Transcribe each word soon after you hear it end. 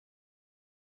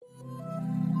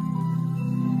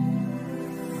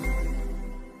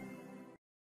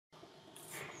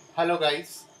Hello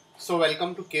guys, so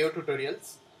welcome to KO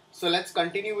Tutorials. So let's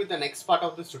continue with the next part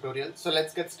of this tutorial. So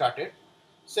let's get started.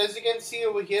 So as you can see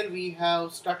over here, we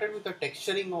have started with the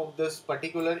texturing of this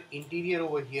particular interior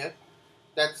over here.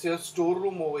 That's your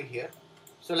storeroom over here.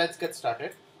 So let's get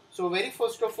started. So very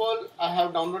first of all, I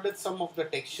have downloaded some of the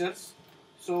textures.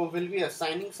 So we'll be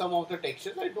assigning some of the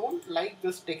textures. I don't like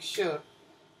this texture.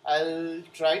 I'll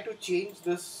try to change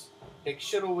this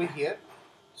texture over here.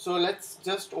 So let's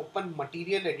just open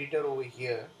material editor over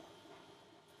here.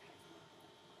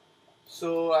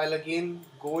 So I'll again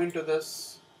go into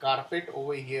this carpet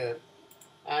over here,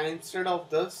 and instead of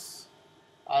this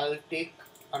I'll take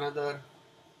another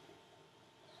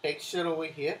texture over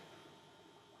here.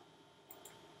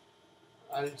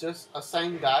 I'll just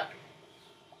assign that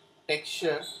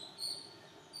texture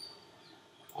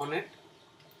on it,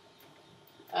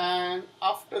 and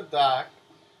after that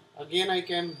again I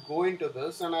can go into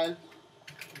this and I'll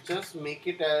just make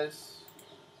it as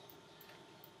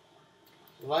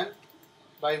one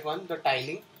by one the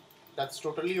tiling. That's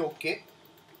totally okay.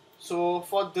 So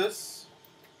for this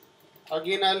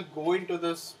again I'll go into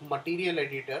this material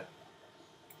editor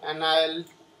and I'll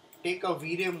take a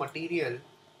video material.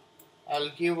 I'll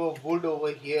give a wood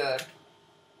over here.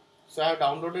 So I have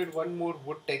downloaded one more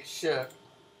wood texture.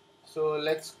 So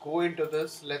let's go into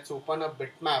this. Let's open a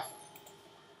bitmap.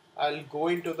 I'll go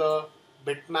into the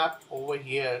bitmap over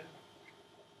here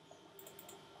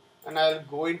and I'll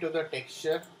go into the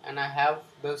texture, and I have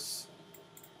this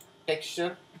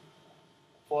texture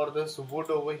for this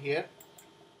wood over here.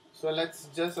 So let's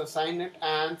just assign it,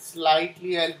 and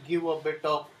slightly I'll give a bit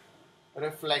of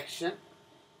reflection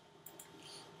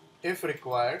if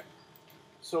required.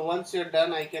 So once you're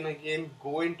done, I can again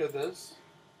go into this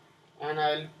and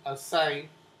I'll assign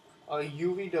a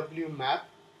UVW map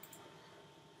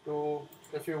to,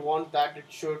 if you want that it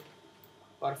should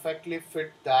perfectly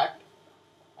fit that,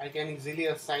 I can easily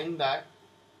assign that,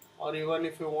 or even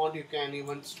if you want you can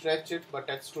even stretch it, but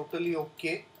that's totally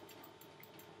okay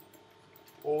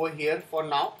over here for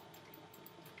now.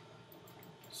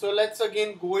 So let's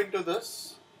again go into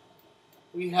this.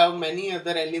 We have many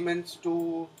other elements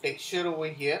to texture over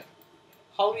here.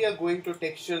 How we are going to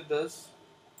texture this?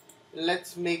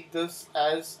 Let's make this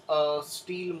as a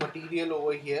steel material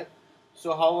over here.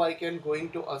 So how I can going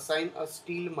to assign a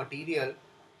steel material?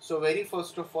 So very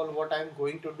first of all, what I'm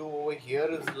going to do over here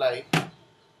is like,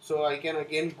 so I can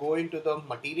again go into the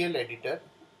material editor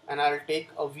and I'll take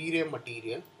a V-Ray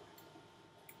material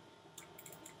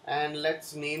and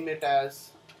let's name it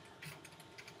as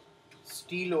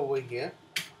steel over here,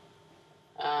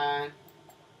 and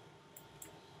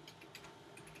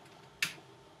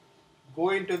go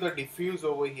into the diffuse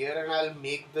over here and I'll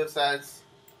make this as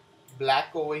black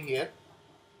over here.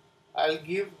 I'll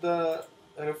give the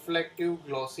reflective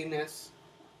glossiness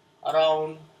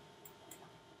around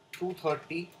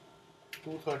 230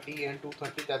 and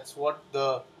 230. That's what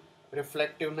the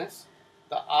reflectiveness.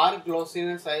 The R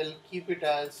glossiness I'll keep it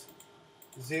as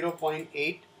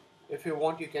 0.8. If you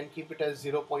want you can keep it as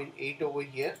 0.8 over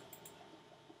here.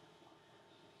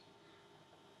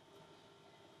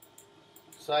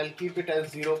 So I'll keep it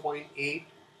as 0.8,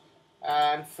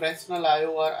 and Fresnel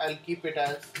IOR I'll keep it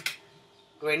as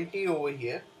 20 over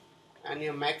here, and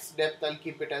your max depth I'll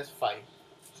keep it as 5.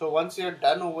 So once you're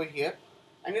done over here,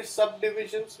 and your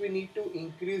subdivisions we need to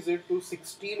increase it to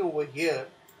 16 over here.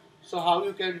 So how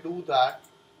you can do that?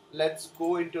 Let's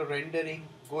go into rendering,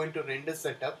 go into render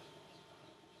setup,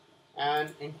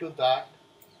 and into that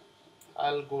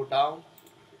I'll go down,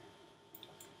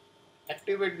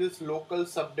 activate this local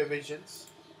subdivisions,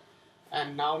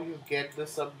 and now you get the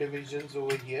subdivisions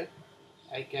over here.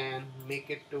 I can make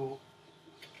it to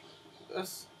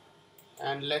this,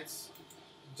 and let's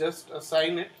just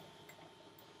assign it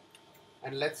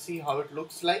and let's see how it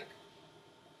looks like.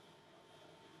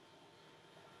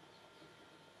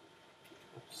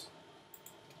 Oops.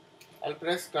 I'll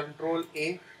press Ctrl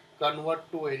A,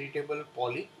 convert to editable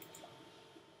poly,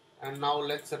 and now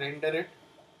let's render it.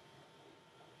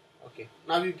 Okay,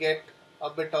 now you get a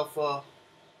bit of a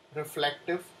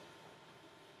reflective,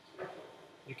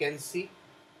 you can see.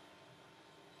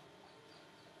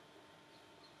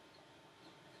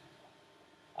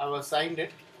 I've assigned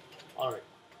it. Alright,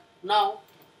 now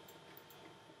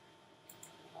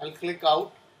I'll click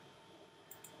out.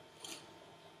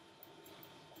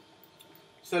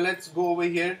 So let's go over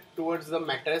here towards the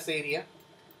mattress area.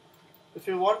 If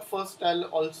you want, first I'll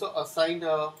also assign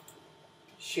a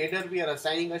shader. We are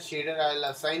assigning a shader. I'll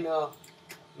assign a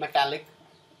metallic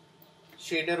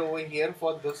shader over here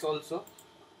for this also.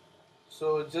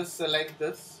 So just select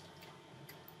this,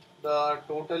 the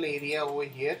total area over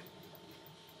here,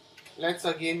 Let's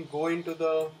again go into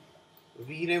the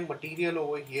V-Ray material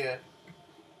over here.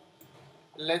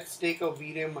 Let's take a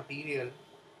V-Ray material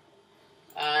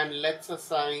and let's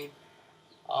assign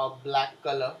a black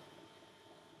color.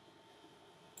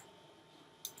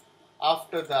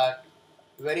 After that,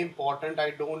 very important,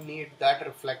 I don't need that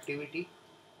reflectivity.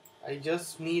 I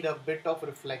just need a bit of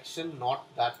reflection, not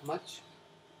that much.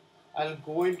 I'll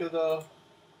go into the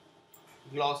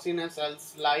glossiness, I'll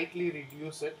slightly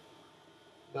reduce it.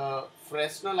 The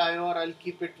Fresnel IOR, I'll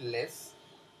keep it less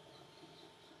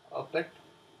a bit.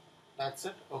 That's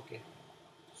it. Okay.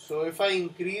 So if I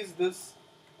increase this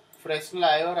Fresnel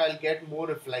IOR, I'll get more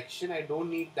reflection. I don't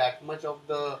need that much of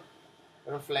the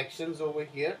reflections over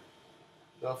here.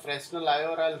 The Fresnel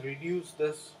IOR, I'll reduce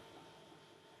this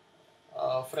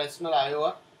Fresnel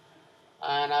IOR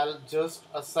and I'll just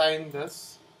assign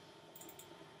this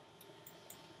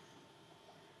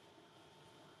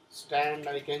stand.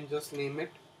 I can just name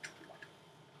it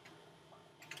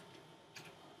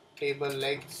table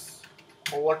legs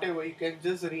or whatever. You can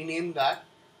just rename that.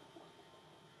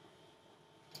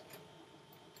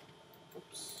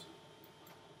 Oops.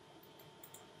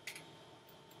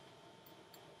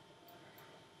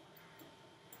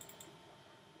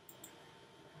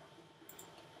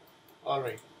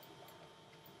 Alright.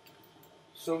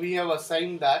 So we have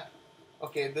assigned that.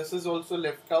 Okay, this is also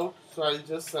left out, so I'll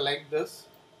just select this.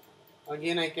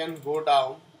 Again I can go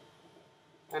down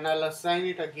and I'll assign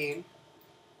it again.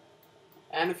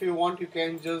 And if you want, you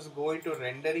can just go into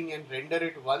rendering and render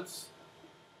it once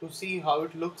to see how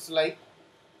it looks like.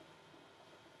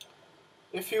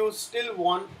 If you still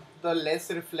want the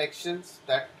less reflections,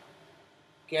 that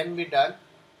can be done.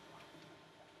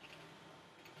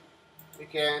 You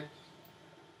can,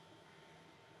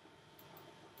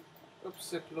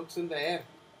 oops, it looks in the air.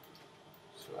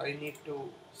 So I need to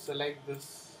select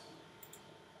this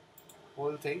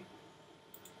whole thing.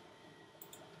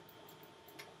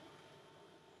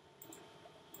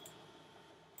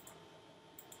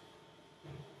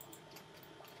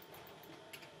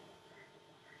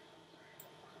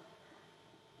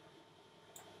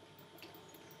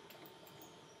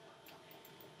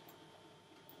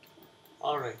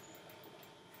 Alright.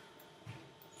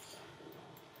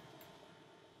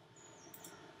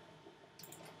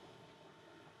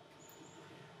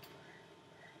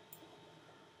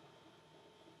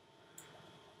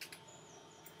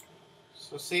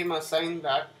 So same, assign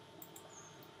that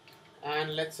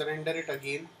and let's render it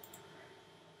again.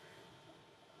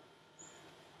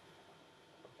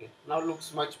 Okay, now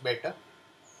looks much better.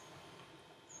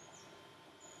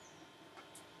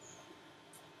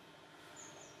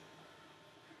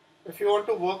 If you want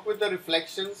to work with the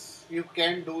reflections, you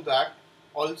can do that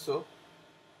also.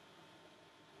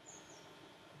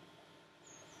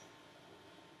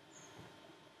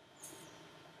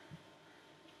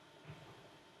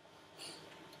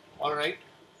 Alright,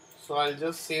 so I'll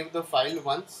just save the file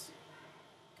once.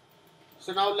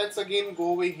 So now let's again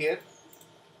go over here.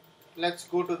 Let's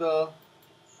go to the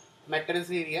matrix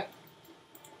area.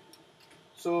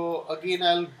 So again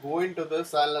I'll go into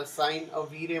this, I'll assign a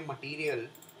V-Ray material.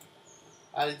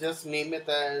 I'll just name it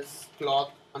as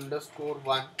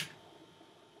cloth_1.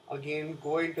 Again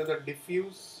go into the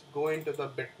diffuse, go into the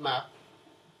bitmap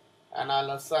and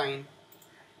I'll assign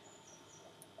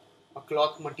a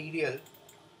cloth material.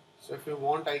 So if you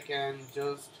want, I can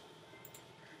just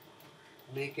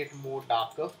make it more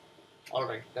darker.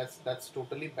 Alright, that's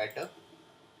totally better.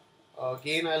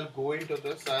 Again I'll go into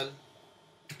this,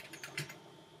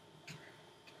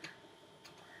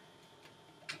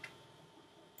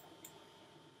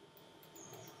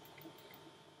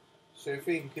 so if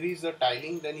we increase the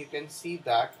tiling, then you can see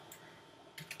that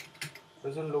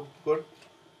doesn't look good.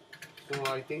 So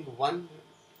I think 1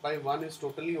 by 1 is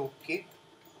totally okay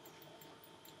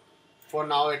for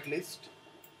now at least.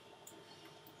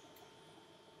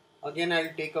 Again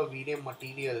I'll take a V-Ray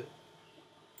material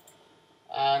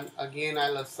and again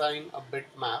I'll assign a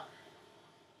bitmap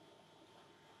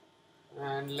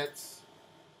and let's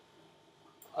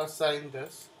assign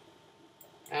this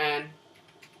and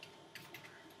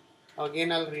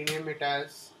again I'll rename it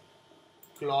as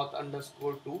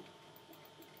cloth_2.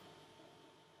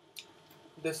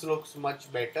 This looks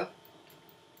much better.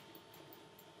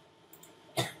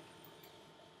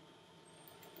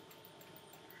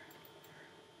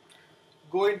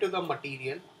 Go into the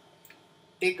material,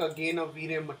 take again a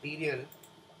V-Ray material,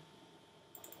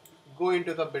 go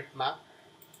into the bitmap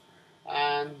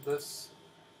and this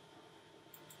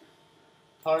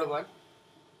third one,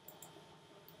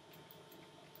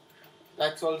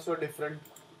 that's also a different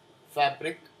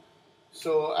fabric.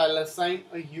 So I'll assign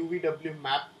a UVW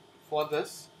map for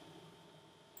this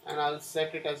and I'll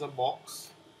set it as a box.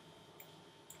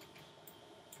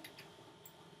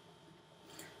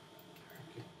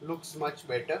 Okay, looks much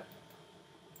better.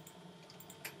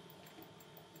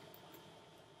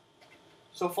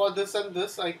 So for this and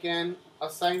this I can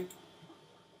assign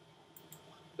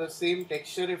the same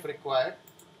texture if required.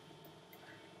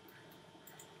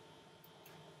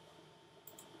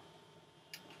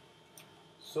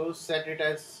 So set it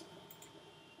as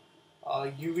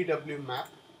a UVW map.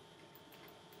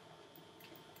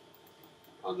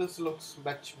 Now this looks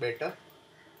much better.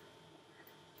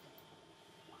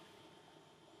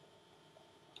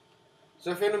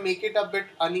 So if you want to make it a bit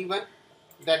uneven,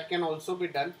 that can also be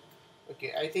done.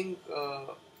 Okay, I think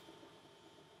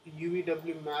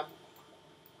UVW map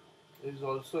is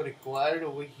also required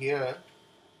over here.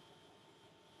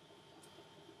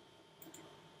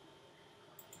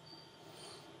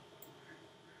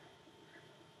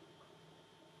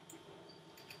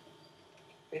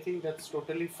 I think that's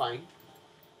totally fine.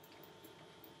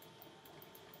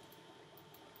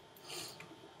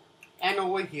 And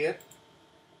over here,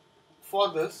 for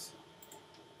this,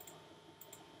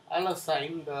 I'll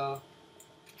assign the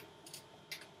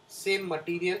same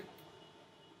material,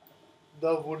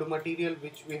 the wood material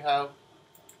which we have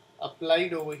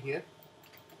applied over here.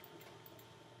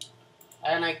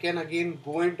 And I can again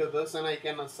go into this and I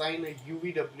can assign a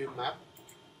UVW map,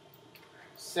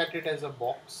 set it as a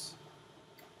box.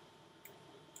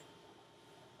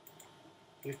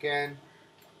 You can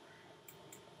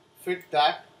fit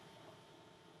that.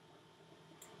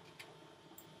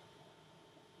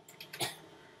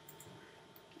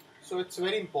 So it's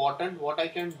very important. What I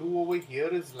can do over here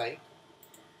is like,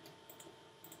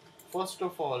 first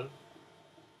of all,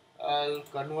 I'll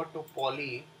convert to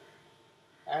poly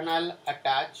and I'll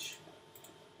attach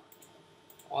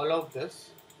all of this.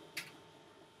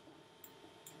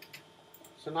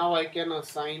 So now I can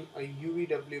assign a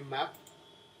UVW map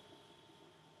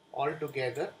all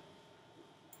together.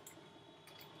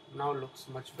 Now looks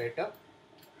much better.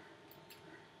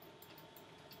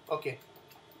 Okay.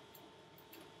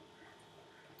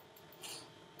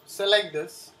 Select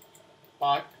this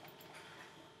part.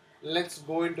 Let's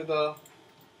go into the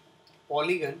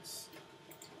polygons.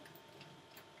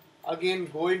 Again,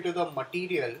 go into the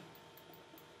material.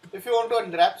 If you want to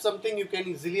unwrap something, you can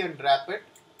easily unwrap it.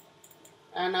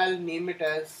 And I'll name it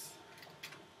as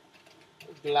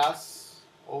glass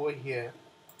over here.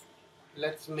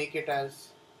 Let's make it as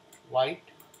white.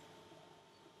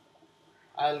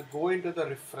 I'll go into the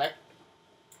refract.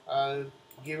 I'll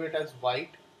give it as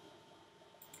white.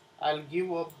 I'll give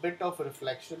a bit of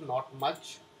reflection, not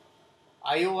much.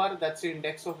 IOR, that's the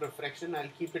index of refraction. I'll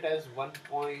keep it as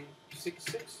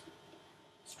 1.66.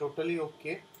 It's totally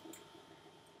okay.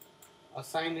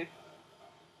 Assign it.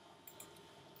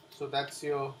 So that's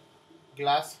your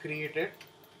glass created.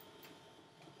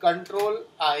 Control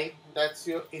I, that's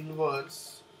your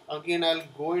inverse. Again, I'll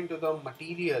go into the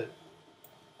material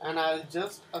and I'll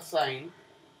just assign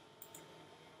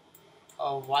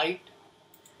a white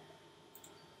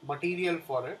material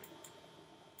for it.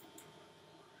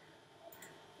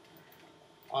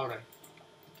 Alright.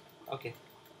 Okay.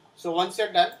 So once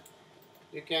you're done,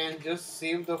 you can just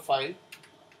save the file.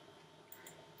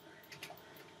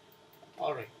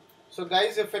 Alright. So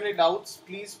guys, if any doubts,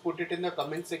 please put it in the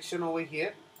comment section over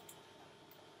here.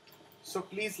 So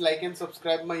please like and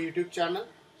subscribe my YouTube channel.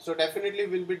 So definitely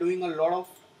we'll be doing a lot of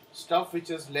stuff which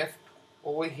is left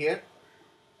over here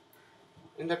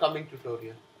in the coming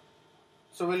tutorial.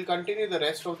 So we'll continue the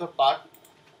rest of the part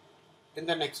in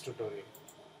the next tutorial.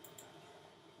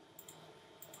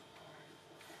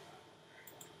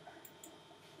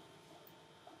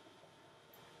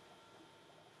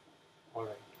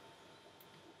 Alright.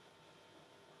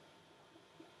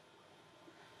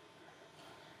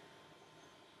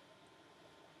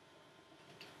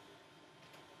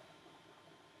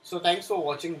 So thanks for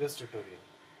watching this tutorial.